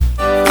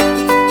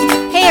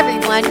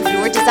everyone.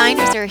 Your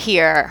designers are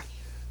here.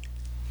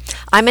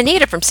 I'm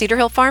Anita from Cedar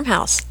Hill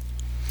Farmhouse.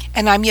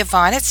 And I'm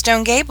Yvonne at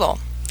Stone Gable.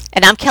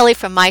 And I'm Kelly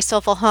from My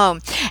Soulful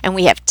Home. And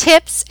we have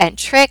tips and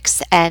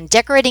tricks and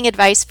decorating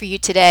advice for you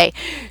today.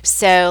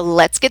 So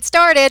let's get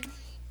started.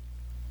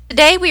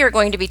 Today we are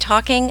going to be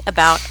talking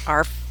about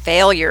our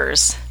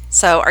failures.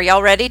 So are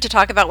y'all ready to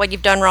talk about what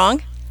you've done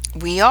wrong?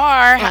 We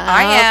are.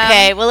 I am.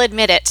 Okay, we'll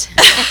admit it.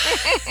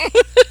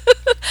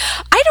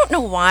 I don't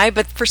know why,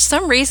 but for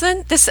some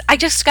reason, I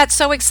just got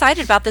so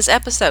excited about this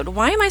episode.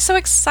 Why am I so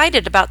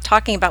excited about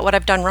talking about what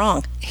I've done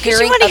wrong? Because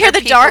you want to hear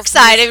the dark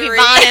side of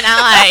Yvonne and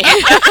I.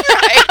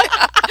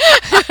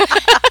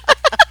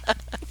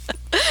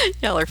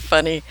 Y'all are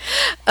funny.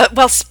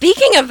 Well,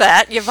 speaking of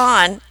that,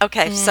 Yvonne,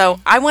 okay, so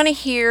I want to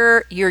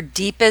hear your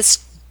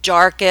deepest,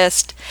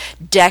 darkest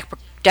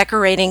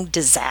decorating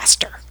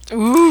disaster.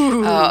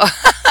 Ooh.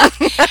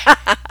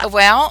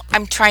 Well,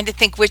 I'm trying to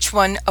think which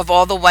one of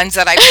all the ones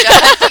that I've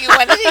done you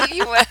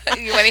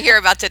want to hear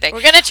about today.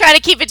 We're going to try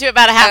to keep it to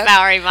about a half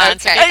hour, Yvonne.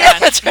 Okay. So Yeah,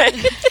 that's right.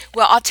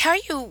 Well, I'll tell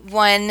you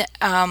one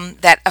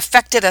that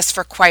affected us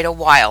for quite a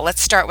while.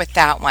 Let's start with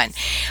that one.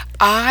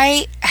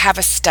 I have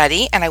a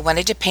study, and I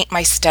wanted to paint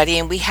my study,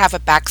 and we have a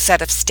back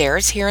set of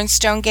stairs here in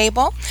Stone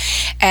Gable.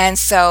 And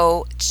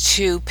so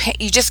you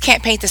just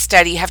can't paint the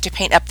study. You have to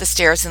paint up the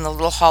stairs in the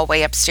little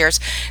hallway upstairs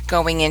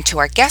going into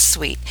our guest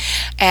suite.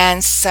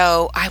 And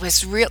so I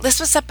was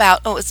this was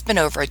about, it's been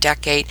over a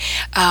decade,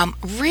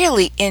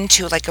 really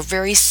into like a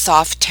very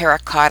soft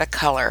terracotta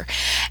color.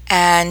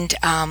 And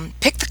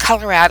picked the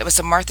color out. It was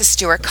a Martha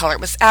Stewart color. It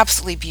was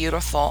absolutely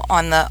beautiful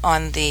on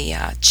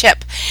the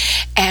chip.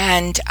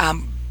 And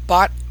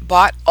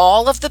bought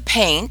all of the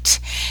paint,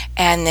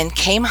 and then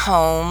came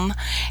home,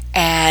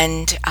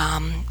 and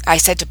I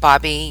said to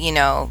Bobby,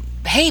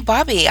 hey,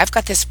 Bobby, I've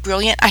got this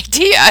brilliant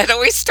idea. It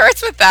always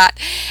starts with that.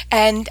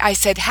 And I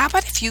said, how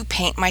about if you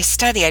paint my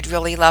study? I'd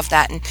really love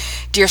that. And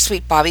dear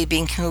sweet Bobby,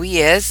 being who he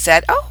is,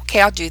 said, oh,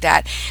 okay, I'll do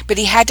that. But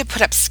he had to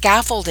put up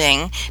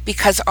scaffolding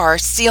because our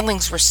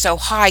ceilings were so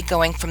high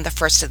going from the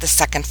first to the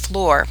second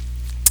floor.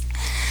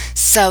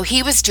 So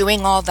he was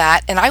doing all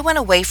that, and I went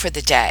away for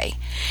the day.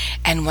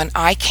 And when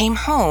I came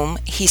home,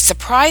 he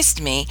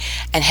surprised me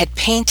and had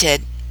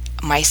painted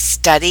my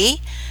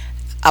study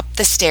up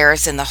the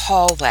stairs in the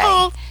hallway.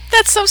 Oh,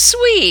 that's so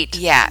sweet.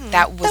 Yeah,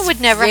 that would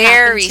never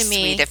very happen to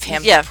me. sweet of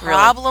him. Yeah, the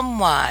problem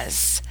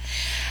was,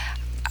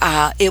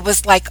 it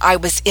was like I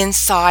was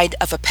inside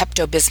of a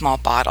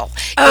Pepto-Bismol bottle.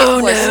 Oh,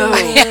 it was,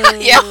 no.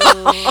 Yeah.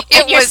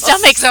 And your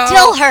stomach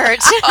still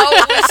hurts.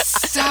 Oh, it was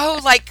so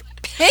like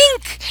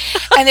pink,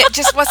 and it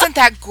just wasn't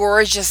that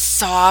gorgeous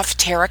soft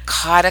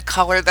terracotta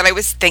color that I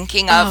was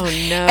thinking of.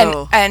 Oh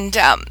no. And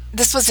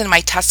this was in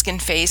my Tuscan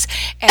phase,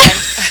 and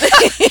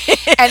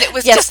and it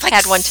was Yes, just like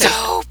had one too.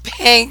 so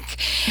pink,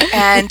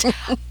 and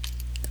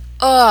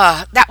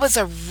that was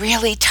a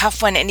really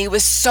tough one. And he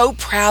was so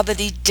proud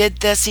that he did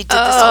this. He did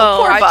this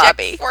whole poor project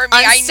Bobby. for me.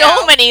 On I so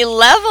know. many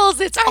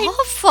levels, it's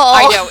awful.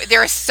 I know,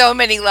 there are so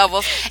many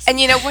levels. And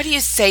what do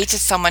you say to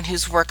someone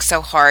who's worked so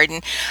hard?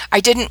 And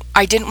I didn't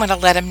want to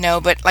let him know,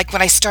 but like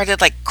when I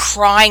started like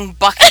crying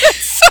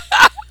buckets,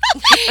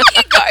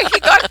 he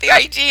got the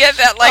idea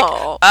that like,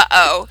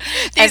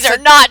 These are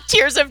not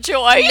tears of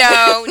joy.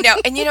 No.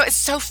 And it's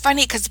so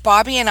funny because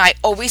Bobby and I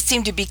always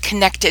seem to be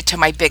connected to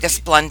my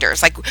biggest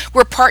blunders. Like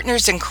we're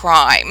partners in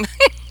crime.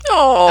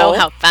 Oh,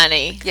 how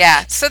funny.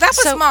 Yeah. So that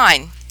was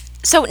mine.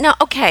 So now,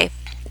 okay,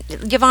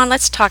 Yvonne,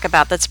 let's talk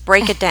about. Let's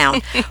break it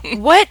down.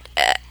 What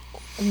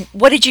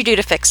did you do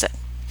to fix it?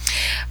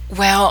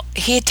 Well,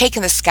 he had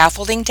taken the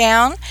scaffolding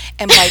down,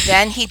 and by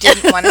then he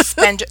didn't want to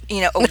spend,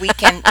 a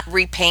weekend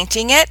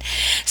repainting it.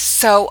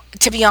 So,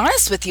 to be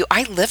honest with you,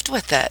 I lived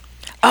with it.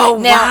 Oh,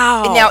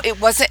 Now, wow. now it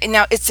wasn't.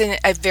 Now it's in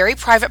a very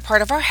private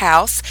part of our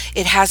house.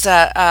 It has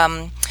a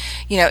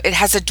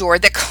door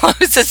that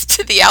closes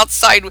to the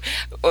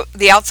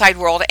outside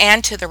world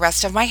and to the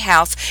rest of my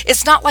house.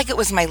 It's not like it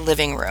was my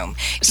living room.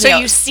 So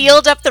you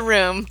sealed up the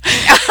room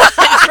and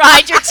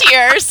dried your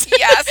tears.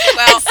 Yes,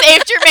 well, and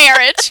saved your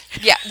marriage.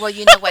 Yeah, well,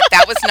 you know what?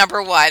 That was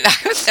number one. I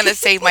was going to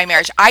save my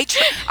marriage. I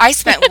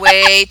spent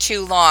way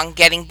too long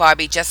getting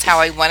Bobby just how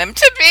I want him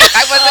to be.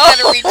 I wasn't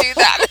going to redo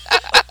that.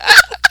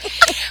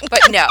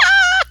 But no,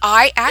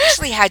 I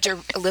actually had to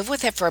live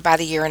with it for about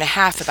a year and a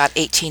half, about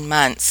 18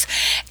 months.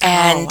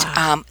 And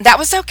that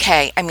was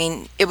okay. I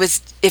mean,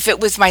 if it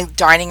was my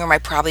dining room, I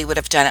probably would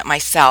have done it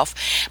myself.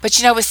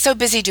 But, I was so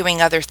busy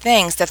doing other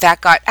things that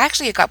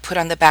it got put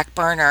on the back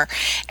burner.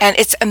 And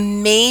it's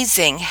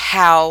amazing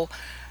how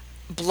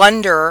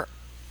blunder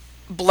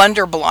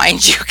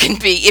blind you can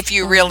be if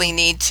you really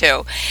need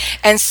to.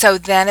 And so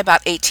then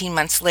about 18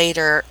 months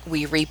later,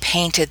 we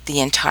repainted the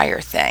entire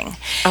thing.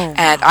 Oh,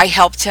 and wow. I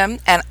helped him,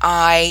 and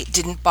I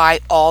didn't buy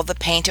all the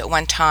paint at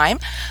one time.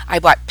 I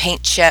bought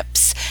paint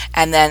chips,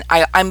 and then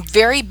I'm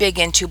very big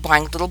into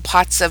buying little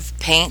pots of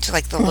paint,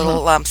 like the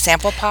little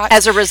sample pots.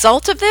 As a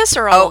result of this,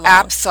 or all Oh, along?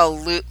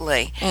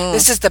 absolutely.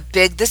 This is the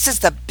big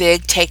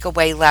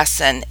takeaway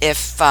lesson.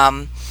 If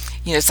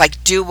it's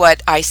like do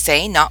what I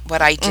say, not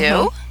what I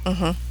do.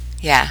 Mm-hmm.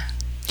 Yeah.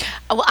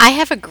 Well, I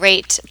have a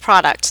great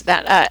product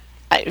that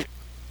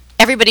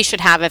everybody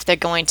should have if they're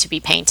going to be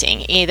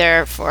painting,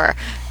 either for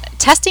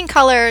testing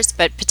colors,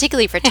 but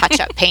particularly for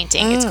touch-up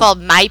painting. It's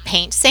called My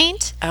Paint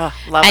Saint. Oh,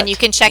 love And it. you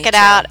can check Me it too.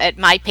 out at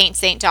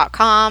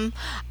mypaintsaint.com.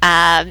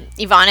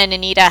 Yvonne and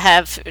Anita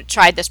have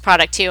tried this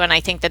product too, and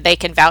I think that they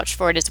can vouch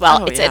for it as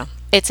well. Oh, yeah.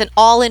 It's an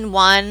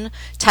all-in-one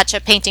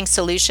touch-up painting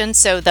solution.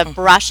 So the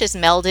brush is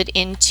melded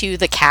into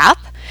the cap,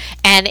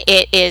 and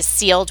it is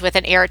sealed with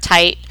an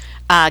airtight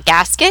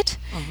gasket.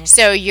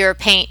 So your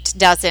paint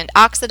doesn't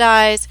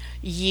oxidize.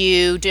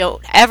 You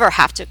don't ever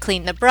have to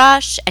clean the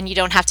brush, and you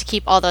don't have to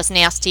keep all those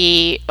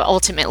nasty,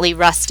 ultimately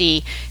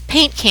rusty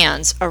paint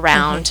cans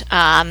around.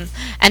 And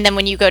then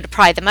when you go to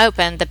pry them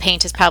open, the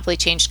paint has probably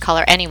changed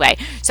color anyway.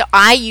 So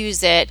I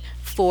use it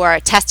for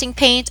testing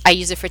paint. I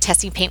use it for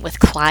testing paint with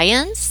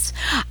clients.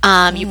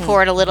 You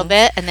pour it a little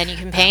bit, and then you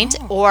can paint.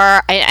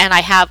 And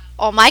I have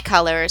all my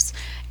colors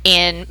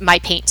in My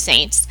Paint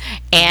Saints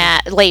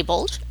and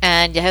labeled,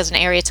 and it has an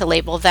area to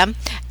label them,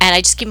 and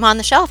I just keep them on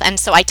the shelf. And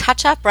so I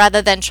touch up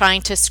rather than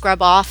trying to scrub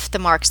off the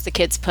marks the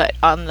kids put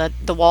on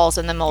the walls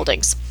and the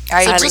moldings.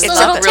 I So agree. just a It's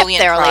little a tip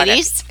brilliant there, product.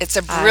 ladies. It's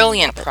a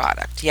brilliant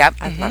product. Yep.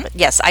 I love it.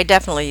 Yes, I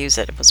definitely use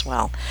it as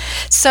well.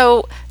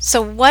 So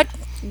so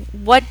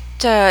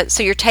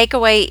your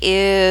takeaway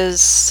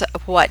is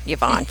what,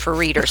 Yvonne, for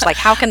readers? Like,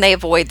 how can they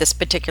avoid this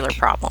particular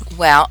problem?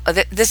 Well,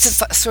 this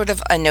is sort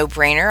of a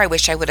no-brainer. I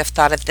wish I would have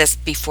thought of this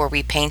before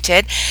we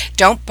painted.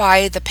 Don't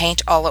buy the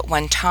paint all at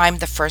one time,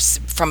 the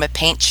first from a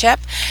paint chip.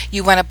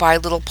 You want to buy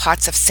little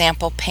pots of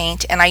sample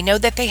paint. And I know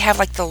that they have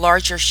like the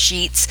larger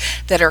sheets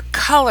that are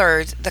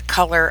colored the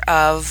color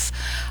of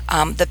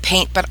the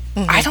paint, but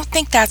I don't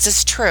think that's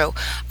as true.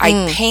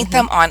 I paint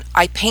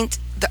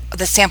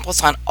the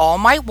samples on all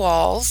my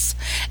walls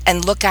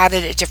and look at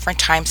it at different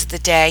times of the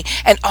day,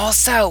 and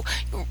also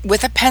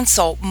with a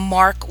pencil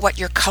mark what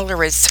your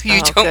color is so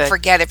you don't good,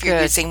 forget if you're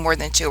good. using more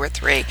than 2 or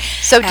 3.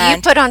 So do you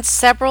And put on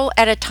several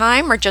at a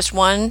time or just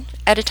one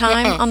at a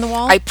time on the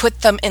wall? I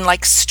put them in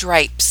like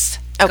stripes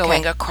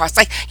going across,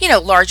 like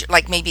large,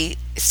 like maybe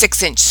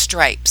 6-inch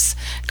stripes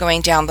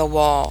going down the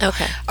wall,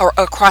 or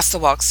across the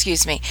wall,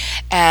 excuse me,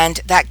 and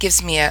that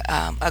gives me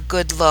a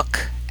good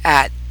look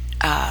at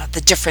the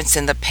difference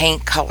in the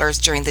paint colors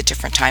during the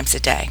different times a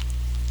day.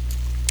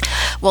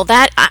 Well,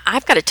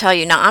 I've got to tell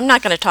you, now I'm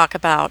not going to talk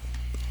about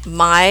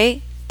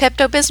my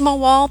Pepto-Bismol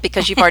wall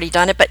because you've already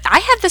done it, but I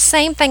had the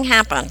same thing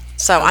happen.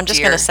 So I'm just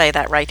going dear. to say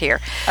that right here.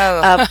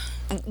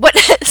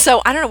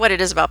 So I don't know what it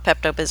is about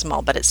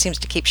Pepto-Bismol, but it seems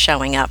to keep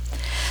showing up.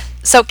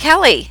 So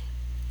Kelly,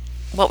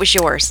 what was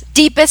yours?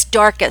 Deepest,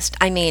 darkest.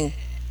 I mean,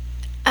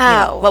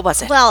 what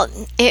was it? Well,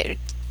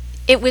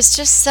 it was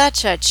just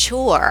such a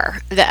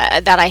chore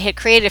that I had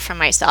created for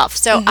myself.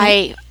 So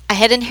I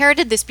had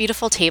inherited this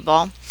beautiful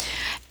table,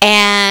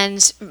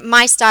 and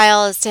my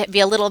style is to be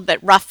a little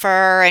bit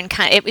rougher and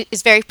it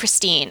is very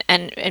pristine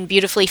and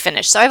beautifully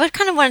finished. So I would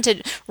kind of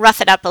wanted to rough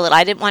it up a little.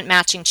 I didn't want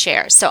matching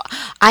chairs. So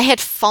I had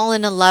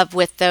fallen in love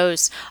with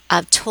those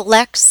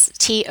Tolix,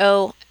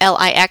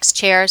 Tolix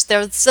chairs.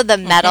 Those are the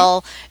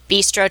metal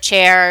bistro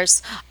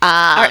chairs.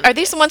 Are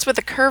these the ones with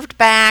the curved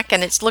back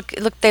and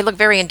they look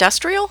very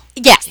industrial?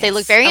 Yes, they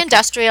look very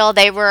industrial.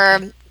 They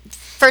were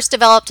first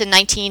developed in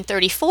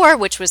 1934,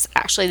 which was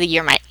actually the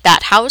year my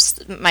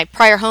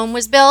prior home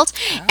was built.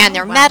 And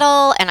they're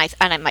metal, and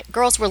my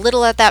girls were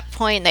little at that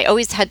point, and they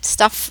always had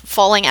stuff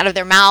falling out of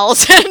their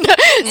mouths.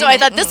 So I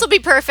thought this will be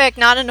perfect,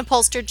 not an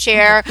upholstered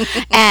chair,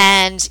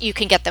 and you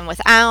can get them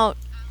without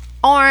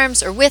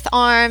arms or with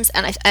arms,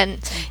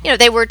 and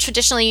they were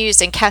traditionally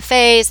used in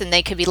cafes, and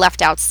they could be left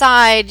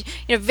outside.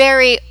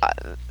 Very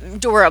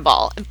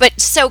durable, but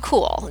so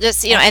cool.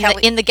 Just and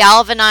Kelly, in the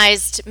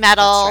galvanized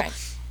metal. That's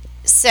right.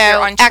 So They're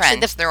on actually,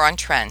 trend. They're on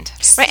trend.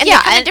 Right, and Yeah,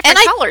 they come in and different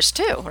I- colors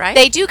too, right?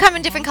 they do come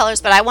in different colors,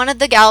 but I wanted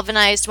the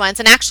galvanized ones.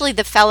 And actually,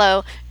 the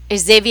fellow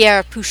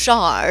Xavier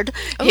Pouchard,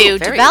 who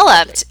very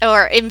developed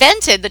or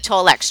invented the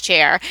Tolex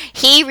chair,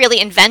 he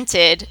really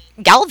invented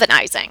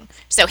galvanizing.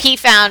 So he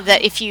found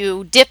that if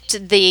you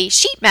dipped the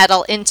sheet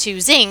metal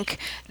into zinc,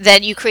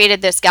 then you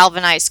created this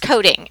galvanized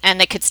coating,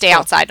 and it could stay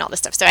outside and all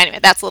this stuff. So anyway,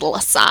 that's a little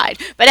aside.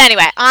 But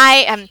anyway,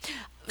 I am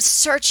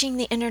searching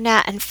the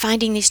internet and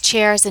finding these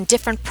chairs and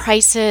different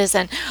prices,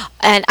 and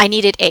I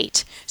needed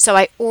 8. So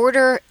I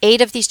order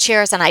 8 of these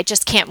chairs, and I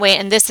just can't wait.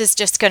 And this is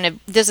just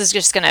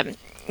gonna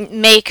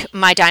make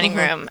my dining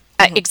room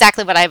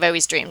exactly what I've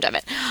always dreamed of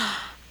it.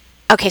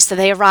 Okay, so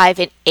they arrive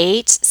in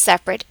 8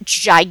 separate,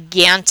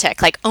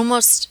 gigantic, like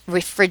almost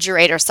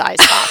refrigerator-sized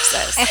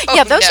boxes.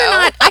 Yeah, those are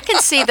not. I can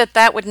see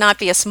that would not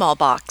be a small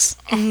box.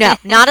 No,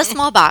 not a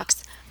small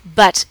box.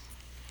 But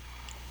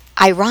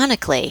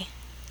ironically,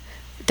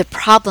 the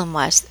problem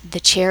was the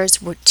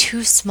chairs were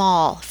too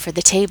small for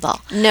the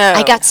table. No.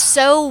 I got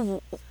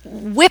so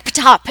whipped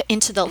up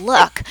into the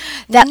look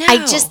that I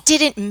No. just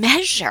didn't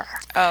measure.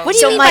 Oh. What do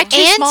you So mean my by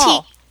too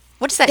small?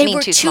 What does that They mean,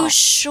 were too too small?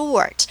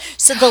 short.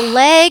 So the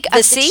leg of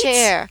the seats?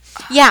 chair,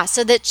 yeah.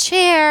 So the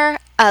chair,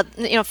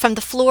 from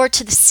the floor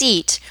to the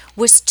seat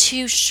was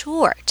too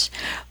short.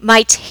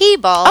 My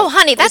table. Oh,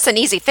 honey, that's an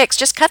easy fix.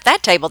 Just cut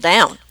that table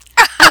down.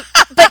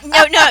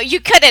 No, you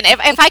couldn't.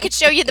 If I could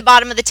show you the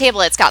bottom of the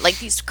table, it's got like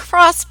these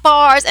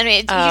crossbars, and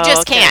you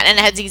just okay. can't. And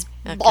it has these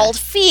bald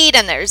feet,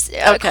 and there's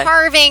Okay.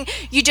 carving.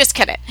 You just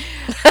couldn't.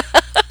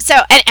 So,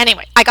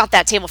 anyway, I got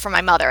that table from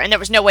my mother, and there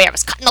was no way I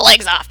was cutting the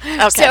legs off.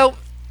 Okay. So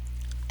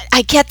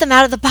I get them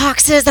out of the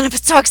boxes, and I'm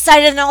so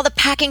excited, and all the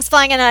packing's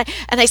flying, and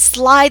I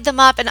slide them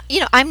up, and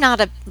I'm not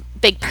a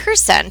big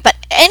person, but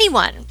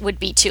anyone would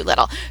be too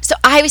little. So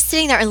I was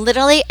sitting there, and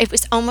literally, it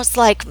was almost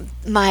like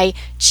my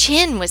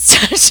chin was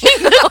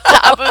touching the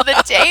top of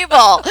the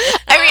table.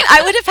 I mean,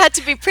 I would have had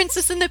to be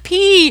Princess and the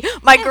Pea.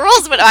 My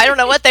girls would, I don't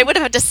know what, they would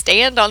have had to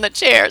stand on the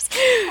chairs.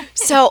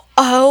 So,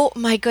 oh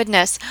my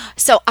goodness.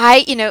 So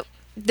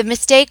the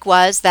mistake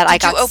was that I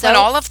Did you got open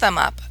all of them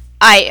up?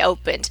 I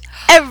opened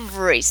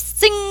every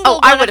single Oh,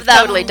 I one would of have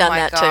them. totally done my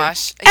that too.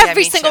 gosh. Yeah,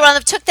 Every me single too. one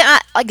of them, took them,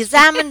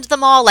 examined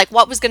them all, like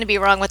what was going to be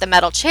wrong with the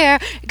metal chair,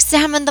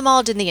 examined them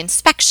all, did the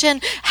inspection,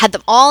 had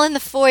them all in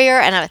the foyer,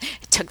 and I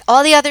took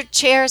all the other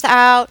chairs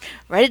out,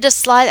 ready to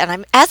slide,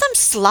 and as I'm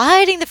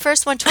sliding the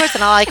first one towards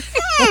them, I'm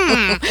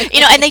like,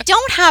 and they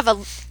don't have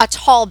a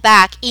tall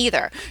back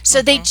either,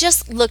 so they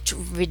just looked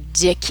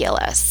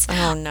ridiculous.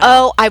 Oh, no.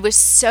 Oh, I was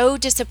so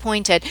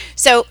disappointed.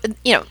 So,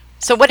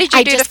 So what did you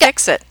I do to just got-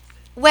 fix it?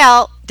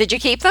 well, Did you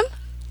keep them?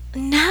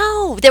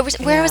 no,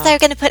 where was I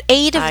going to put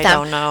 8 of I them?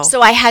 don't know.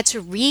 So I had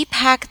to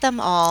repack them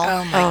all,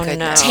 Oh my Oh, no.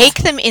 goodness. take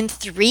them in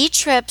 3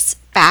 trips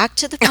back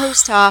to the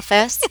post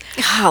office,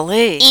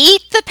 Golly.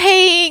 eat the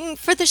paying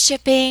for the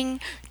shipping,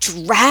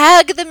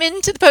 drag them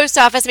into the post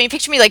office. I mean,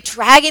 picture me like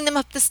dragging them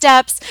up the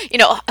steps,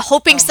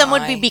 hoping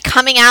someone my. would be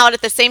coming out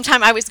at the same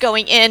time I was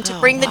going in to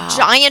bring wow. the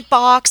giant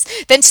box,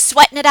 then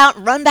sweating it out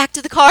and run back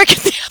to the car, get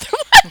the other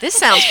one. This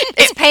sounds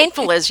as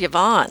painful as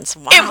Yvonne's.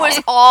 Wow. It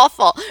was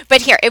awful.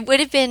 But here, it would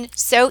have been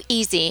so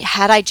easy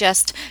had I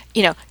just,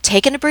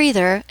 taken a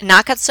breather,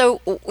 not got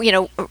so,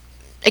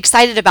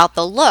 excited about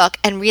the look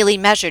and really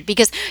measured.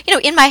 Because,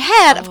 in my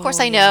head, of course,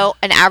 I know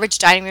an average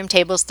dining room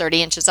table is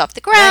 30 inches off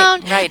the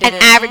ground. right, An it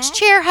is. average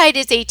chair height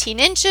is 18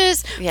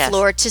 inches. Yes.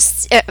 Floor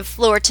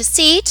to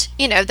seat.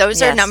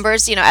 Those are Yes.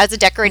 numbers, as a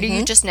decorator,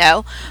 you just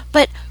know.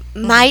 But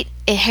my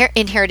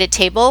inherited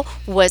table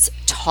was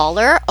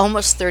taller,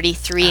 almost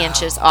 33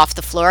 inches off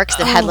the floor because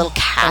it had little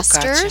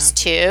casters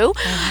too.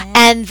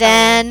 And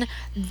then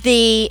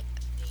the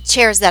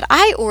chairs that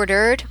I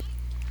ordered,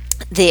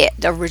 the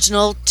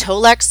original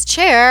Tolex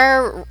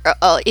chair,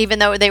 even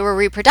though they were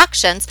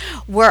reproductions,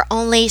 were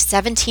only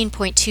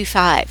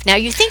 17.25. Now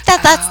you think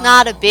that that's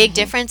not a big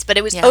difference, but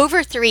it was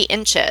over 3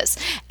 inches.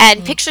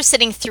 And picture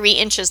sitting 3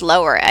 inches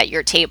lower at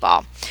your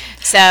table.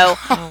 So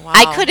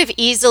I could have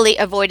easily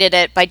avoided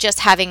it by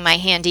just having my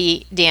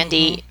handy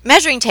dandy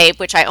measuring tape,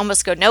 which I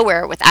almost go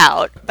nowhere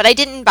without. But I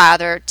didn't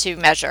bother to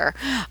measure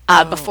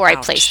before I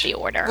placed the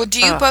order. Well,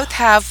 do you both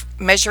have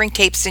measuring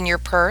tapes in your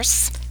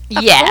purse?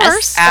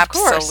 Yes. Of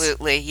course.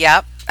 Absolutely.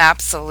 Yep.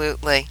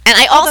 Absolutely. And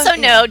I also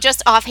know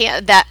just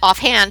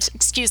offhand,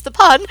 excuse the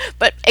pun,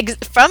 but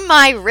from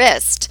my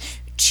wrist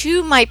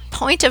to my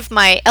point of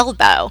my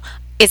elbow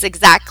is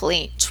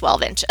exactly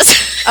 12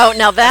 inches. Oh,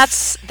 now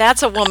that's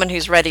a woman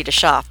who's ready to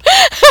shop.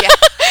 Yeah.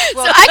 So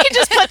I can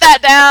just put that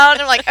down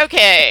and I'm like,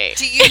 okay.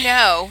 Do you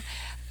know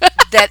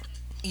that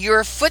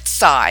your foot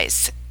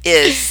size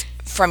is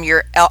from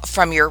your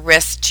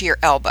wrist to your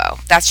elbow?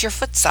 That's your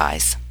foot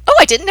size. Oh,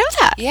 I didn't know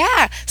that.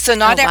 Yeah. So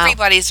not Oh, wow.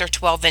 everybody's are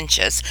 12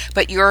 inches,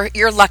 but you're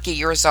lucky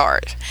yours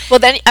are. Well,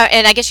 then,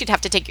 and I guess you'd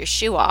have to take your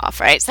shoe off,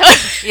 right? So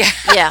Yeah.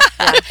 Yeah.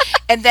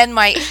 And then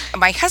my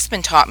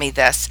husband taught me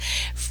this.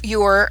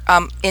 Your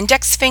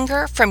index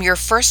finger from your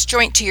first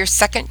joint to your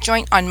second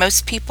joint on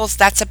most people's,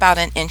 that's about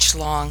an inch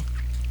long.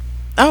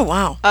 Oh,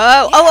 wow.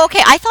 Oh,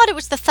 okay. I thought it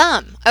was the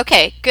thumb.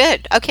 Okay,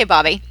 good. Okay,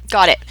 Bobby,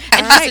 got it.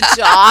 And he's a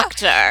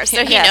doctor,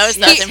 so he Yes, knows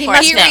he- those he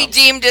important He things.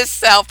 redeemed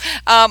himself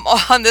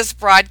on this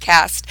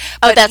broadcast.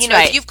 Oh, But, that's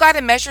right. You've got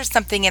to measure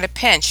something in a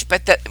pinch,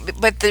 but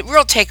the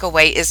real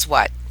takeaway is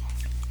what?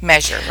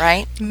 Measure,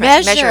 right?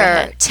 Measure,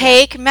 ahead.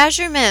 take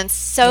measurements.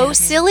 So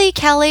silly,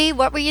 Kelly.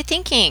 What were you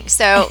thinking?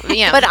 So,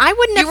 But I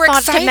wouldn't You have were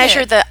thought to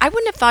measure excited. I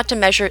wouldn't have thought to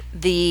measure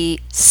the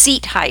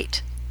seat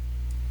height.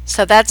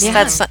 So that's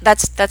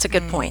a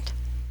good point.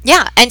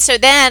 yeah. And so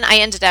then I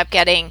ended up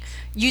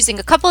using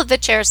a couple of the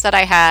chairs that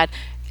I had,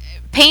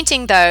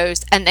 painting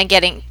those, and then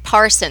getting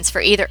Parsons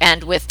for either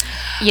end with,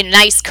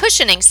 nice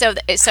cushioning. So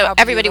How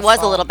everybody was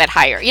a beautiful. little bit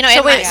higher. So,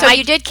 and wait, so my-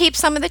 you did keep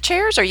some of the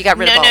chairs, or you got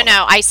rid of all?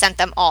 no. I sent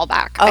them all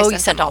back. Oh, you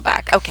sent all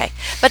back. Okay,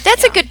 but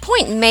that's a good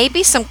point.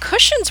 Maybe some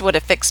cushions would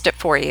have fixed it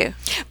for you.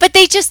 But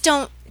they just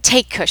don't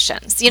take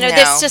cushions. No,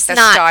 there's just the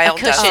not style a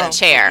cushion doesn't.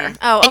 chair.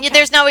 Oh, And okay.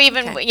 there's no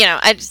even, Okay.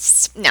 I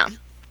just, no.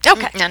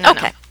 Okay. No.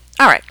 Okay.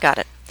 All right. Got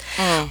it.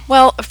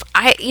 Well,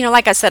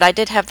 like I said, I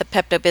did have the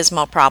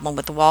Pepto-Bismol problem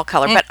with the wall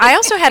color, but I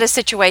also had a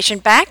situation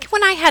back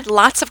when I had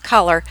lots of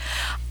color.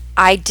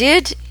 I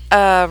did,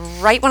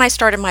 right when I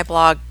started my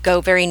blog,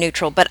 go very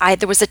neutral, but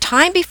there was a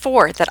time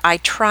before that I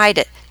tried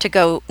it to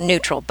go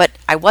neutral, but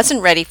I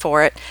wasn't ready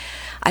for it.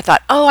 I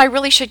thought, I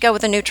really should go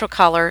with a neutral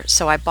color,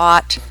 so I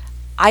bought,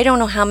 I don't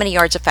know how many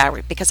yards of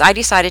fabric, because I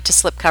decided to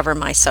slip cover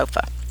my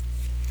sofa.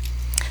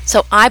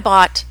 So I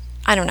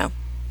I don't know,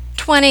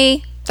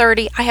 20,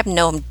 30. I have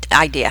no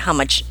idea how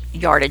much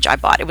yardage I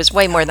bought. It was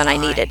way more than I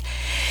needed.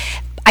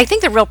 I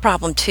think the real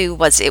problem too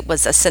was it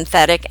was a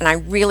synthetic, and I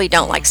really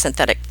don't like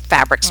synthetic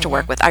fabrics to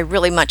work with. I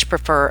really much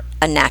prefer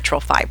a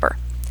natural fiber.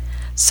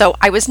 So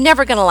I was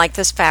never going to like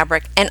this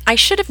fabric, and I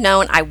should have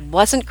known. I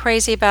wasn't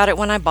crazy about it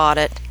when I bought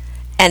it.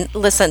 And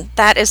listen,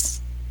 that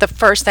is the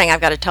first thing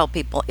I've got to tell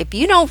people. If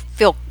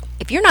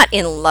you're not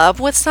in love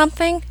with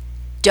something,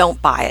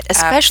 don't buy it,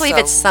 especially if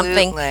it's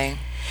something, Absolutely.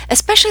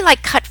 especially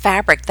like cut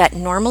fabric that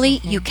normally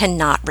you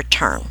cannot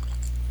return.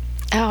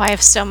 Oh, I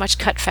have so much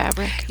cut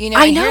fabric.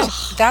 I and know.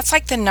 that's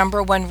like the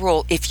number one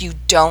rule. If you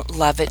don't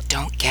love it,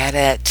 don't get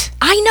it.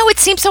 I know, it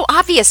seems so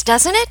obvious,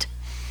 doesn't it?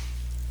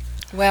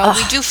 Well,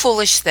 we do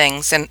foolish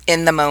things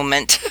in the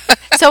moment.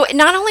 So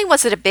not only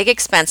was it a big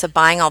expense of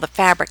buying all the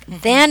fabric,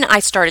 then I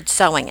started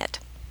sewing it.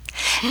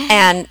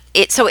 And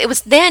it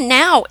was then,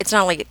 now it's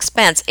not only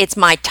expense, it's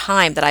my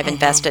time that I've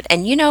invested.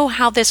 And you know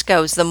how this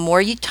goes. The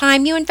more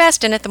time you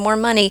invest in it, the more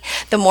money,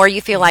 the more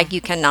you feel like you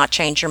cannot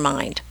change your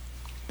mind.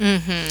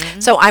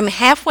 So I'm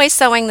halfway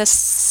sewing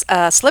this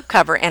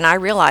slipcover, and I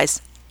realize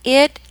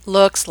it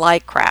looks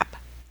like crap.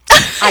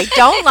 I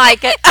don't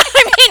like it.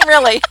 I mean,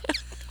 really.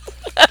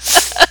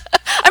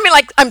 I mean,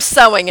 like, I'm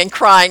sewing and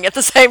crying at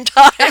the same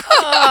time.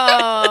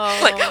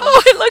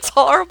 It looks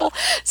horrible.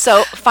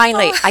 So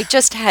finally, I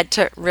just had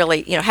to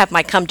really, have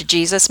my come to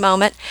Jesus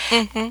moment.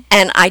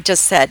 And I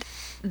just said,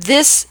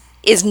 this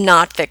is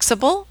not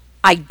fixable.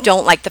 I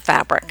don't like the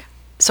fabric.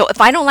 So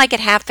if I don't like it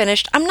half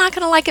finished, I'm not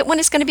going to like it when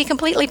it's going to be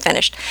completely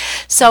finished.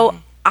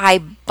 So I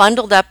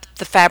bundled up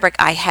the fabric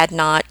I had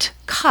not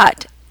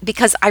cut,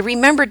 because I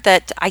remembered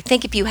that I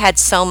think if you had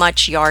so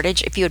much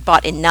yardage, if you had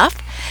bought enough,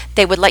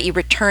 they would let you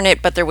return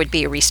it, but there would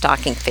be a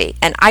restocking fee.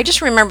 And I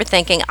just remember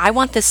thinking, I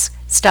want this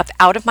stuff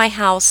out of my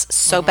house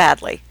so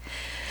badly.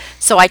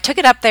 So I took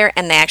it up there,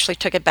 and they actually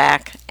took it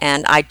back.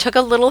 And I took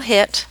a little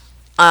hit,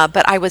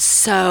 but I was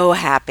so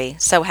happy,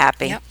 so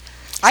happy. Yep.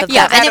 So I that- give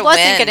Yeah, that and it a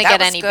wasn't win. going to That get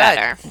was any good.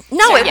 better.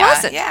 No, it Yeah,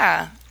 wasn't.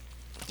 Yeah.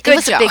 It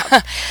was a big.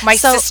 My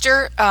So-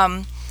 sister,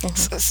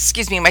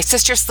 excuse me, my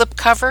sister slip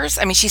covers.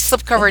 I mean, she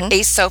slip covered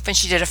Ace Soap, and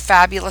she did a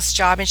fabulous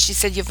job. And she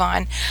said,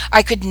 Yvonne,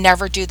 I could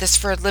never do this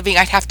for a living.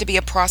 I'd have to be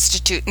a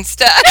prostitute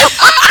instead.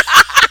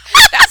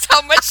 That's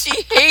how much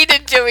she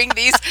hated doing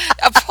these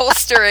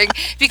upholstering,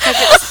 because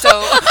it's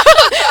so.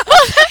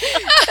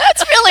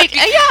 That's really,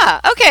 yeah,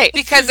 okay.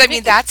 Because I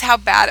mean, that's how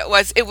bad it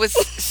was. It was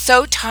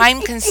so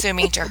time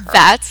consuming to her.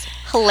 That's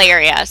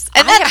hilarious.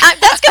 And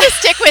that's going to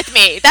stick with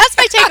me. That's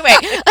my takeaway.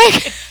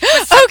 Like,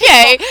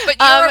 okay. But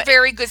you're a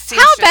very good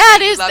seamstress. how bad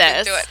so you is love to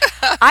this? do it.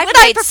 Would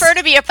I prefer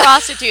to be a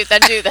prostitute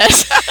than do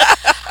this?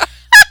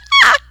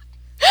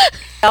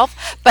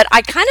 But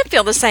I kind of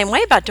feel the same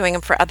way about doing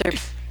them for other.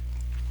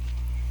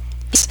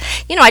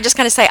 I just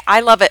kind of say I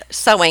love it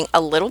sewing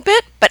a little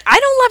bit, but I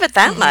don't love it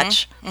that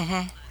much.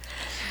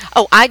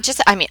 Oh, I am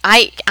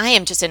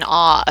just in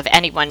awe of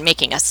anyone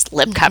making a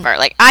slip cover.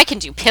 Like, I can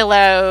do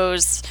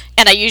pillows,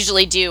 and I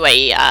usually do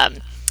a,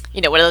 one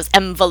of those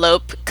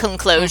envelope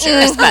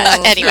enclosures.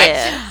 But anyway,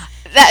 Yeah.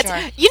 that's, Sure.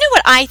 you know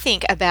what I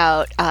think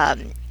about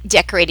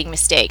decorating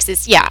mistakes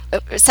is,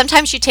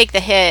 sometimes you take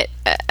the hit.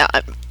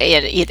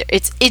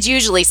 It's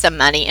usually some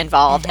money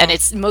involved, and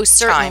it's most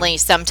certainly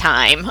some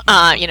time.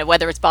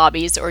 Whether it's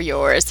Bobby's or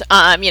yours.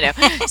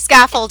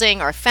 Scaffolding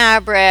or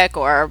fabric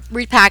or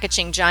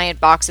repackaging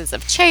giant boxes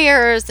of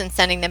chairs and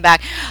sending them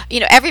back.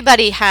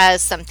 Everybody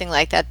has something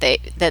like that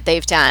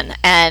they've done,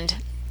 and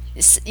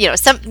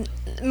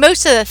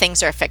most of the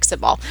things are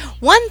fixable.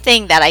 One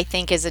thing that I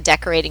think is a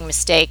decorating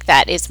mistake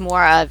that is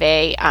more of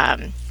a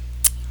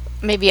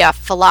maybe a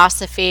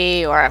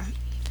philosophy or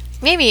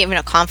maybe even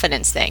a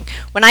confidence thing.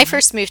 When I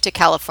first moved to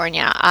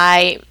California,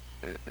 I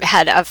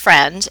had a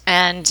friend,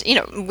 and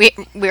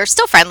we're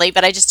still friendly,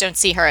 but I just don't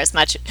see her as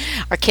much.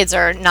 Our kids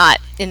are not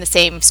in the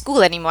same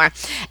school anymore,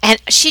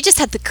 and she just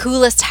had the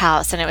coolest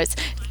house, and it was,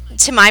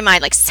 to my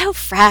mind, like, so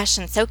fresh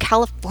and so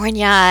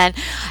California, and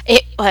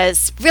it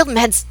was real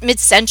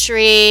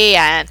mid-century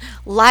and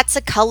lots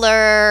of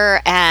color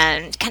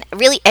and kind of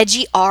really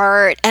edgy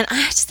art, and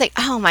I just think,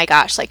 oh my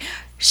gosh, like,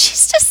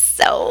 she's just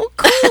so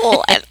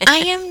cool, and I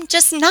am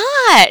just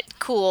not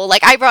cool.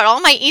 Like, I brought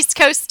all my East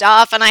Coast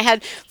stuff, and I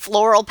had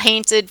floral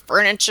painted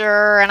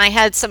furniture, and I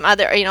had some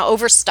other,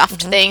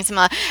 overstuffed things,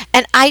 and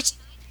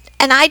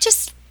I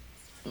just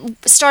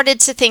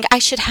started to think I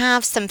should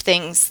have some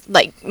things,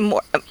 like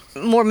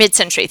more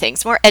mid-century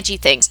things, more edgy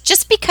things,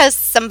 just because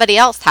somebody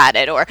else had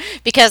it, or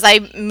because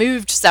I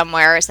moved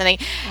somewhere or something.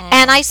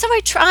 And I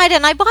tried,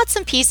 and I bought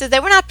some pieces. They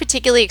were not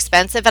particularly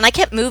expensive, and I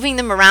kept moving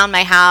them around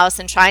my house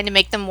and trying to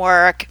make them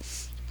work.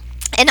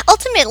 And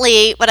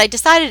ultimately, what I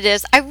decided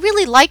is I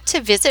really liked to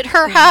visit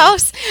her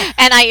house,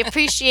 and I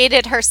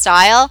appreciated her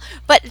style,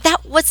 but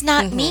that was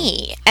not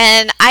me.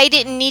 And I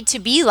didn't need to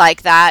be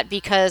like that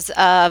because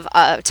of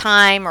a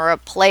time or a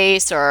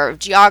place or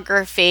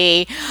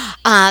geography,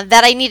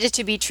 that I needed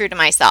to be true to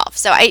myself.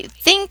 So I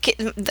think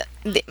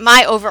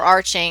my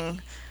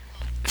overarching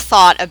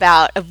thought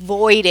about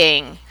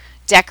avoiding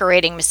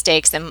decorating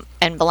mistakes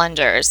and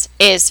blunders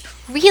is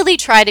really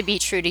try to be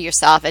true to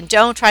yourself and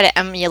don't try to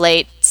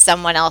emulate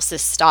someone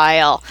else's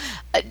style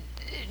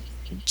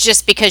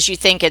just because you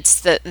think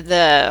it's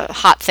the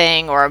hot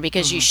thing or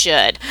because you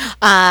should.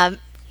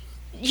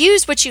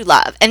 Use what you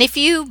love. And if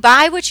you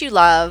buy what you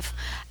love,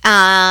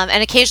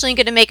 and occasionally you're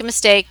going to make a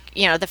mistake,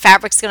 the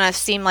fabric's going to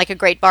seem like a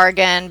great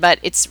bargain, but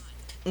it's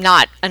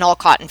not an all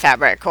cotton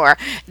fabric, or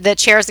the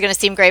chairs are going to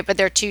seem great, but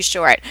they're too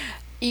short.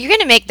 You're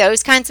going to make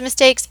those kinds of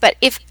mistakes, but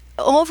if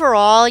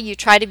overall you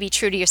try to be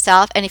true to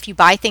yourself, and if you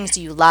buy things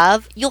you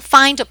love, you'll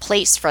find a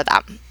place for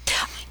them.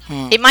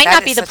 It might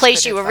not be the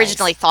place you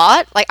originally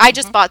thought. Like I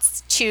just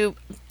bought two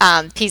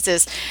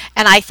pieces,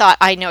 and I thought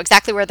I know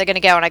exactly where they're going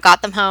to go, and I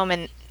got them home,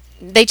 and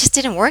they just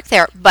didn't work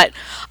there. But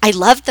I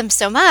loved them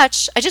so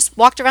much, I just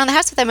walked around the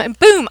house with them, and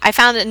boom, I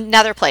found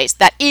another place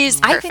that is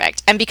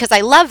perfect. And because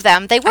I love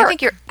them, they work. I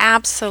think you're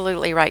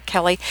absolutely right,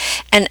 Kelly.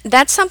 And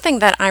that's something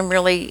that I'm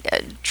really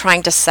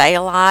trying to say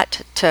a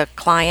lot to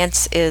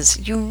clients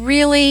is you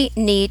really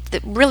need,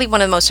 really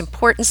one of the most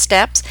important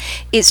steps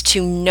is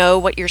to know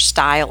what your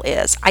style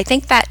is. I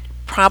think that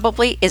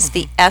probably is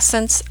the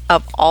essence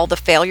of all the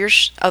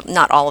failures,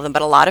 not all of them,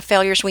 but a lot of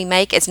failures we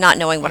make is not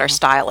knowing what our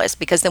style is,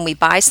 because then we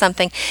buy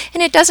something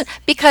and it doesn't,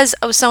 because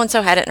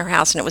so-and-so had it in her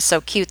house and it was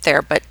so cute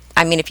there. But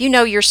I mean, if you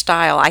know your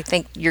style, I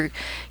think you're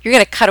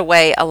going to cut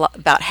away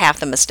about half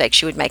the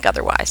mistakes you would make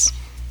otherwise.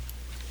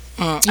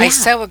 I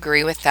so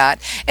agree with that.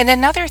 And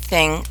another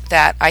thing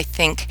that I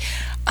think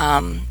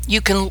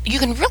you can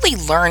really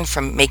learn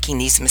from making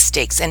these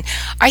mistakes. And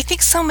I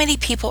think so many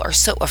people are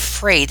so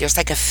afraid. There's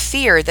like a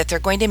fear that they're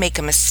going to make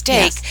a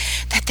mistake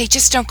that they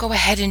just don't go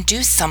ahead and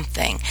do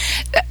something.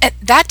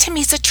 That to me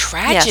is a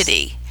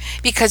tragedy.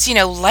 Because,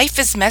 life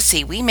is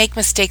messy. We make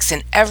mistakes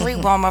in every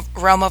realm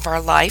of our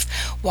life.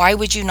 Why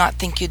would you not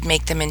think you'd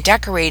make them in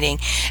decorating?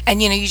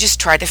 And, you just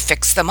try to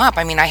fix them up.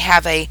 I mean, I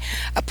have a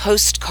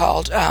post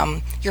called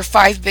Your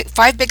five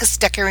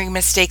Biggest Decorating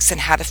Mistakes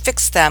and How to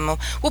Fix Them.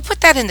 We'll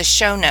put that in the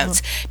show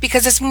notes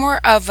because it's more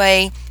of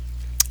I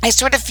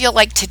sort of feel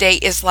like today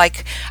is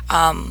like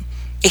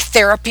a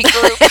therapy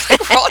group.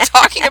 Like we're all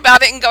talking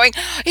about it and going,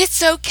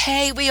 it's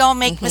okay, we all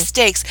make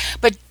mistakes,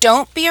 but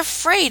don't be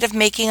afraid of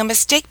making a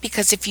mistake,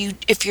 because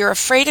if you're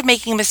afraid of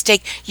making a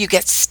mistake, you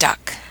get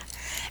stuck.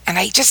 And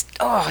I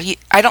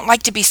don't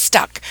like to be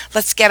stuck.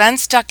 Let's get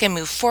unstuck and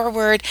move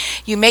forward.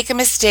 You make a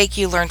mistake,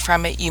 you learn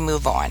from it, you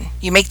move on.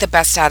 You make the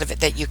best out of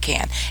it that you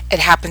can. It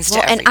happens to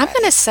everybody. And I'm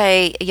going to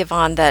say,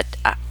 Yvonne, that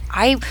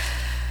I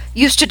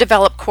used to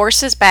develop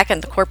courses back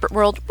in the corporate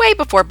world way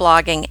before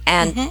blogging,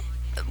 and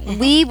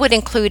we would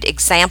include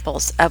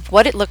examples of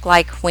what it looked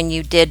like when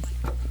you did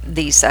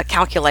these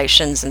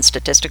calculations and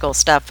statistical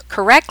stuff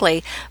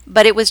correctly,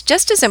 but it was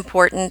just as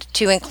important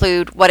to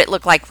include what it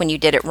looked like when you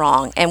did it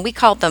wrong. And we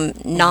called them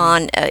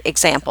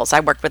non-examples. I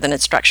worked with an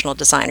instructional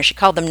designer. She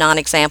called them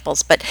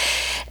non-examples. But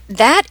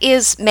that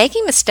is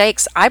making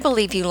mistakes. I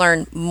believe you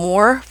learn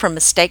more from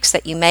mistakes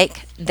that you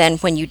make than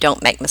when you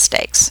don't make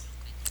mistakes.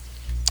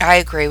 I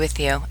agree with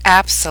you.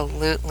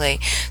 Absolutely.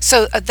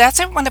 So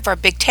that's one of our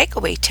big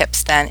takeaway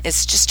tips then,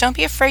 is just don't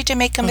be afraid to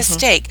make a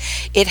mistake.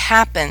 It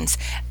happens.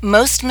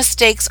 Most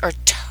mistakes are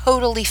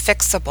totally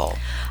fixable.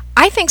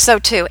 I think so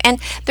too.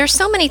 And there's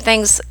so many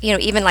things,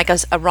 even like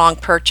a wrong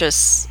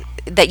purchase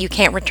that you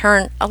can't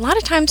return. A lot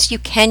of times you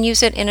can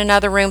use it in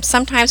another room.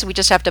 Sometimes we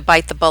just have to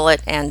bite the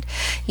bullet and,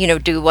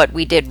 do what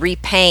we did,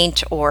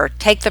 repaint or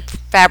take the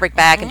fabric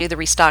back and do the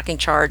restocking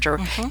charge, or,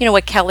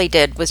 what Kelly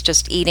did was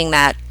just eating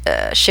that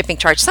shipping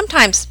charge.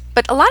 Sometimes,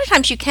 but a lot of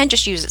times you can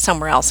just use it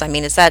somewhere else. I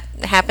mean, has that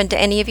happened to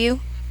any of you?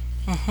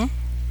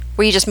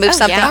 Where you just move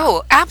something? Yeah.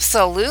 Oh,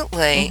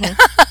 absolutely.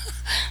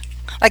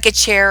 Like a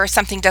chair or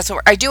something doesn't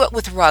work. I do it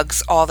with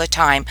rugs all the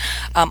time.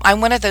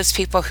 I'm one of those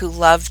people who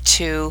love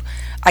to,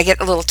 I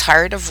get a little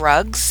tired of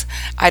rugs.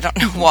 I don't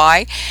know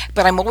why,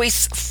 but I'm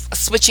always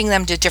switching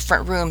them to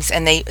different rooms,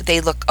 and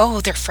they look,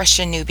 they're fresh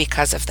and new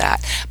because of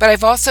that. But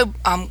I've also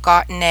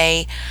gotten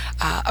a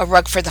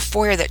rug for the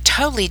foyer that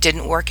totally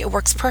didn't work. It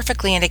works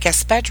perfectly in a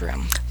guest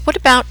bedroom. What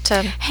about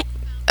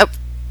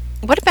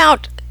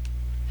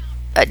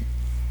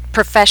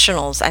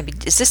professionals? I mean,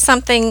 is this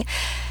something?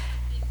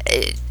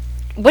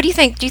 What do you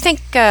think? Do you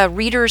think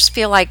readers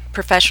feel like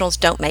professionals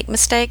don't make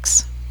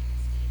mistakes?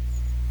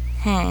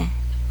 Oh,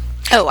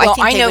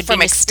 I know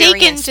from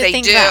experience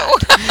they do.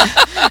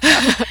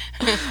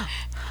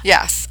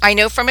 Yes, I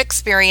know from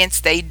experience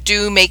they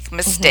do make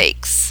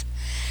mistakes.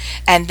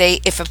 And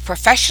if a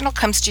professional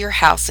comes to your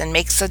house and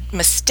makes a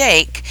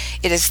mistake,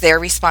 it is their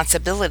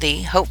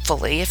responsibility,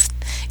 hopefully,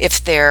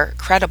 if they're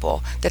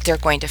credible, that they're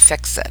going to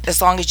fix it,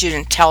 as long as you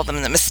didn't tell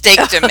them the mistake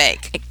to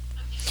make.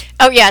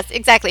 Oh yes,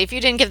 exactly. If you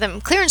didn't give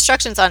them clear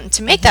instructions on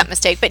to make that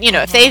mistake, but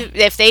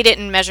if they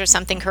didn't measure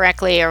something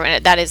correctly, or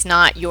that is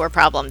not your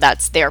problem,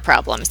 that's their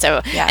problem.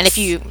 So, and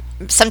if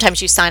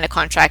sometimes you sign a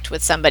contract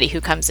with somebody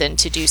who comes in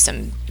to do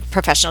some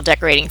professional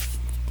decorating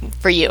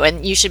for you,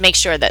 and you should make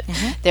sure that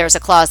there's a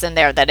clause in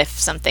there that if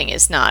something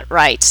is not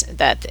right,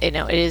 that it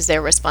is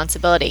their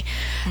responsibility.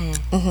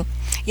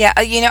 Yeah,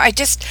 I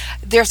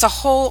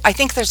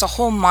think there's a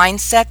whole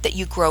mindset that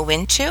you grow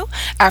into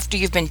after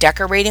you've been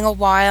decorating a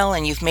while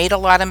and you've made a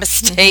lot of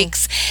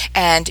mistakes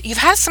and you've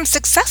had some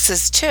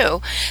successes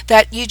too,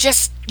 that you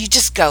just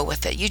go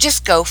with it. You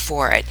just go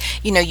for it.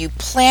 You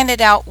plan it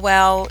out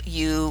well,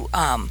 you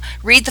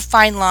read the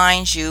fine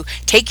lines, you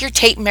take your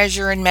tape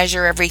measure and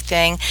measure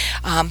everything.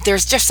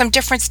 There's just some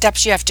different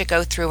steps you have to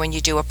go through when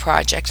you do a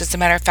project. As a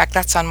matter of fact,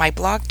 that's on my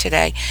blog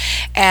today.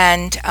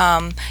 And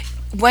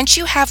once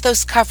you have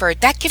those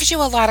covered, that gives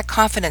you a lot of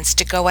confidence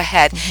to go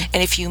ahead.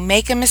 And if you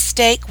make a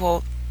mistake,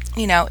 well,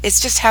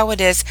 it's just how it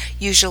is.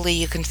 Usually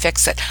you can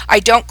fix it. I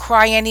don't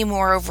cry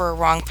anymore over a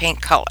wrong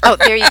paint color. Oh,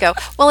 there you go.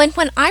 Well, and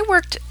when I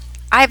worked,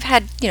 I've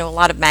had, a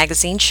lot of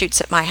magazine shoots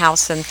at my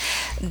house, and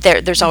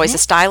there's always a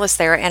stylist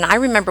there. And I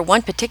remember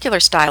one particular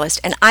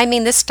stylist, and I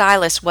mean, this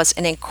stylist was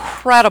an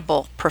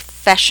incredible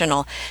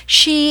professional.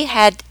 She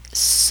had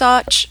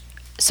so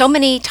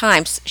many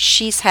times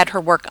she's had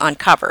her work on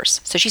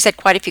covers. So she's had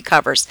quite a few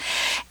covers.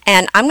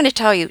 And I'm going to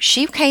tell you,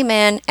 she came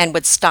in and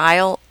would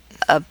style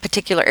a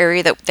particular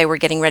area that they were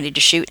getting ready to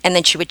shoot, and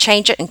then she would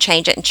change it and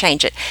change it and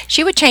change it.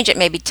 She would change it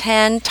maybe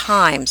 10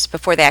 times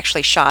before they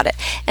actually shot it.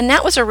 And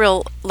that was a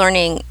real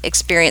learning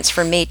experience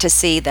for me to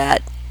see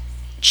that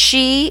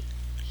she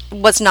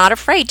was not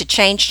afraid to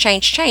change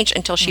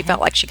until she felt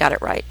like she got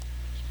it right.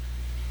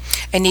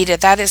 Anita,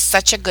 that is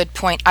such a good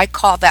point. I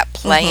call that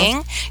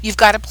playing. You've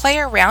got to play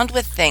around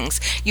with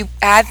things. You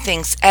add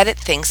things, edit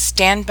things,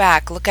 stand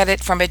back, look at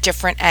it from a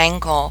different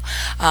angle,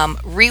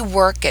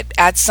 rework it,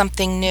 add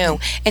something new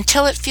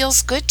until it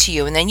feels good to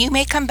you. And then you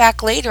may come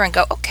back later and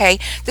go, okay,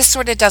 this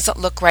sort of doesn't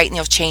look right, and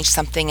you'll change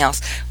something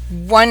else.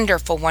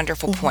 Wonderful,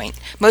 wonderful point.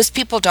 Most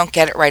people don't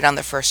get it right on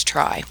the first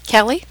try.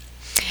 Kelly?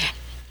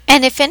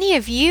 And if any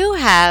of you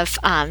have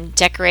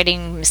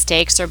decorating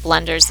mistakes or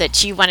blunders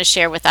that you want to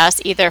share with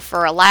us, either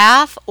for a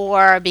laugh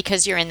or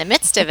because you're in the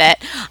midst of it,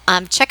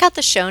 check out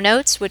the show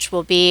notes, which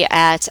will be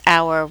at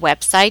our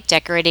website,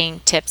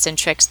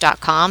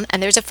 decoratingtipsandtricks.com.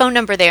 And there's a phone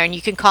number there, and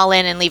you can call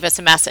in and leave us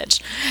a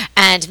message.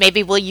 And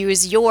maybe we'll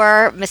use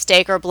your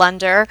mistake or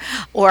blunder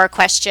or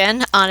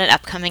question on an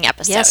upcoming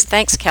episode. Yes,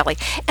 thanks, Kelly.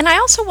 And I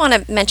also want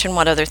to mention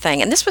one other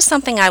thing, and this was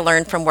something I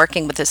learned from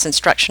working with this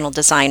instructional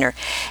designer,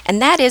 and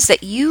that is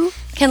that you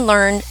can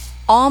learn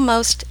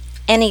almost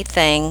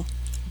anything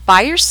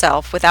by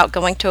yourself without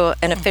going to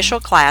an official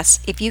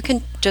class if you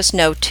can just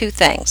know two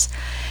things.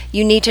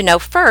 You need to know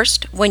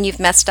first when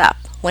you've messed up,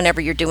 whenever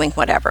you're doing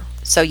whatever.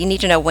 So you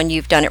need to know when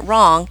you've done it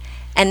wrong,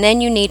 and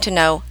then you need to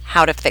know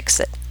how to fix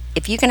it.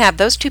 If you can have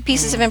those two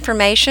pieces of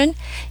information,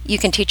 you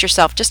can teach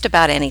yourself just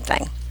about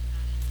anything.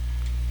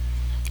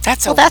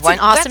 That's an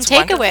awesome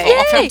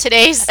takeaway from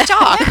today's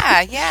talk.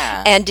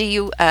 Yeah. And do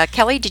you,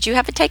 Kelly, did you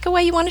have a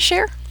takeaway you want to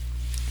share?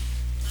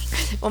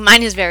 Well,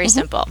 mine is very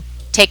simple.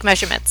 Take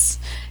measurements.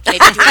 Maybe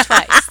do it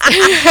twice.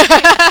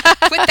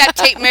 Put that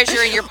tape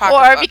measure in your pocket.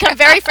 Or become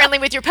very friendly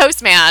with your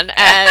postman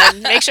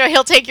and make sure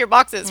he'll take your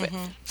boxes with.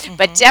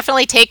 But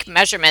definitely take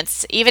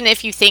measurements. Even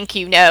if you think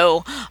you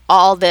know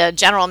all the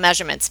general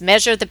measurements,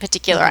 measure the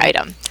particular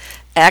item.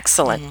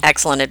 Excellent,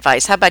 excellent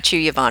advice. How about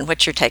you, Yvonne?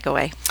 What's your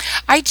takeaway?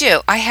 I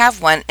do. I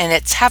have one, and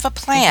it's have a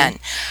plan.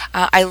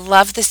 I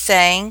love the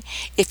saying,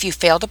 if you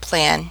fail to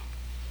plan,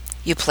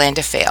 you plan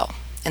to fail.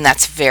 And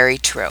that's very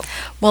true.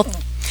 Well,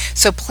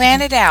 so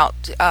plan it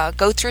out.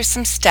 Go through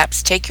some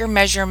steps. Take your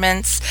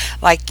measurements,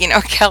 like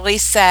Kelly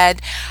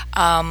said.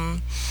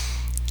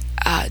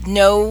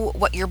 Know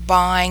what you're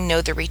buying.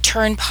 Know the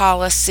return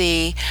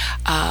policy,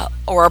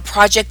 or a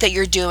project that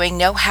you're doing.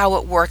 Know how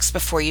it works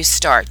before you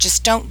start.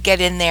 Just don't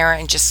get in there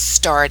and just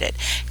start it.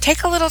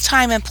 Take a little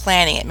time in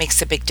planning. It makes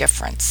a big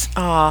difference.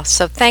 Oh,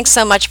 so thanks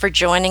so much for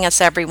joining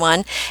us,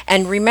 everyone.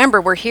 And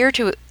remember, we're here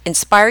to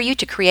inspire you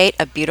to create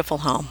a beautiful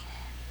home.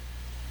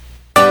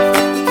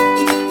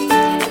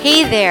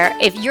 Hey there,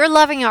 if you're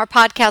loving our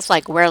podcast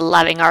like we're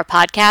loving our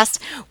podcast,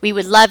 we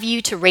would love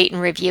you to rate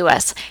and review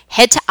us.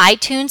 Head to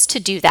iTunes to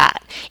do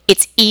that.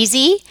 It's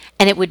easy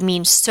and it would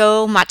mean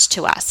so much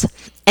to us.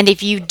 And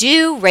if you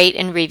do rate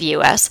and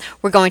review us,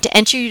 we're going to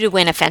enter you to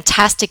win a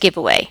fantastic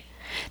giveaway.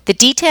 The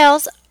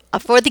details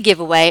for the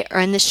giveaway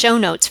are in the show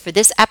notes for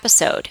this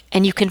episode,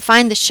 and you can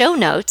find the show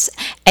notes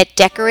at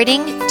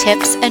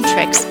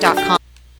decoratingtipsandtricks.com.